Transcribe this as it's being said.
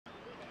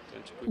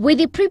With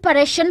the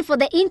preparation for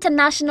the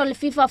international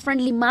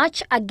FIFA-friendly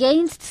match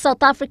against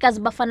South Africa's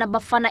Bafana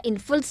Bafana in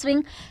full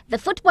swing, the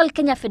Football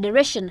Kenya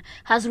Federation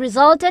has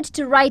resorted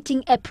to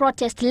writing a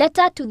protest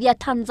letter to their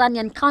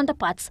Tanzanian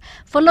counterparts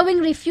following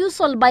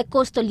refusal by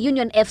Coastal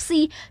Union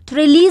FC to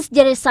release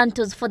Jerry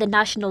Santos for the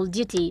national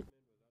duty.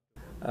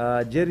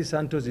 Jerry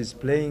Santos is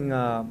playing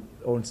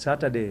on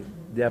Saturday.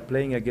 They are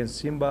playing against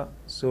Simba,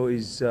 so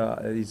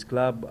his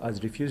club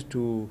has refused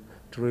to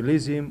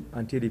release him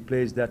until he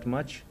plays that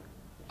match.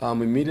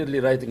 I'm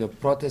immediately writing a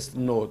protest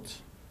note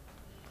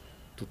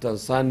to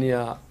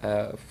Tanzania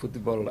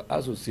Football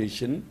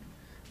Association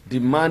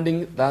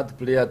demanding that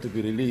player to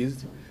be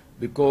released,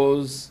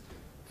 because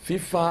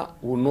FIFA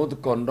will not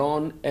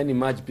condone any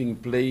match being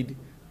played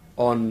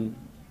on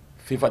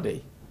FIFA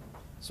Day.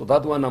 So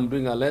that one I'm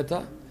doing a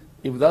letter.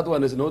 If that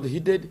one is not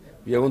heeded,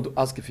 we are going to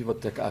ask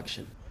FIFA to take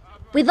action.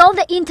 With all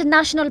the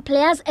international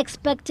players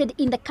expected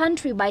in the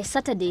country by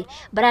Saturday,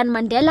 Brian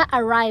Mandela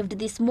arrived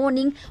this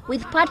morning,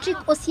 with Patrick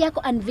Osiako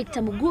and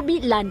Victor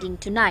Mugubi landing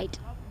tonight.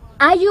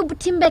 Ayub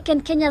Timbek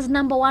and Kenya's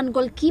 #1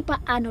 goalkeeper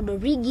Arnold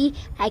Origi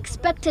are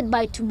expected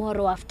by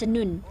tomorrow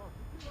afternoon.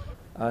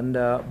 And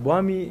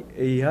Bwami,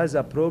 he has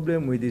a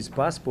problem with his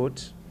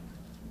passport,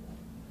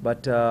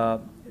 but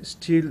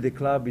still the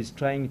club is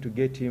trying to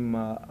get him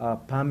a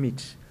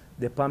permit.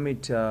 The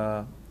permit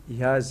he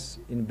has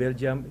in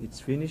Belgium, it's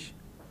finished.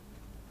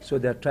 So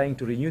they're trying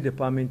to renew the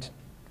permit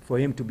for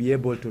him to be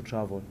able to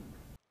travel.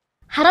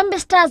 Harambee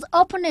Stars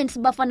opponents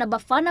Bafana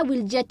Bafana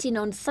will jet in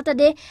on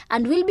Saturday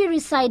and will be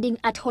residing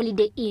at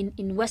Holiday Inn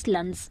in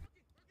Westlands.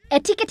 A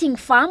ticketing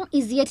firm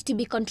is yet to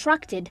be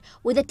contracted,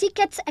 with the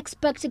tickets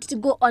expected to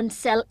go on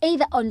sale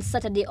either on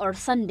Saturday or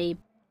Sunday.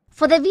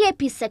 For the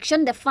VIP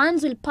section, the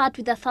fans will part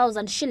with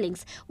 1,000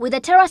 shillings, with the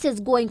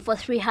terraces going for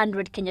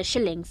 300 Kenya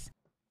shillings.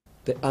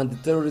 The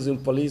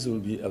anti-terrorism police will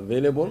be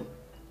available,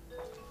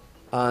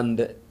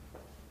 and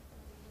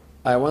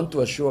I want to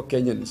assure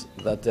Kenyans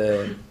that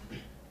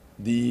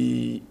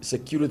the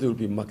security will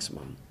be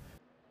maximum.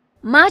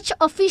 Match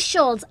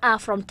officials are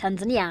from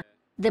Tanzania.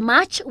 The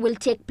match will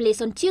take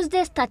place on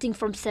Tuesday starting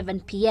from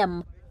 7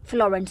 p.m.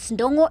 Florence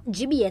Ndongo,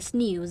 GBS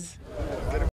News.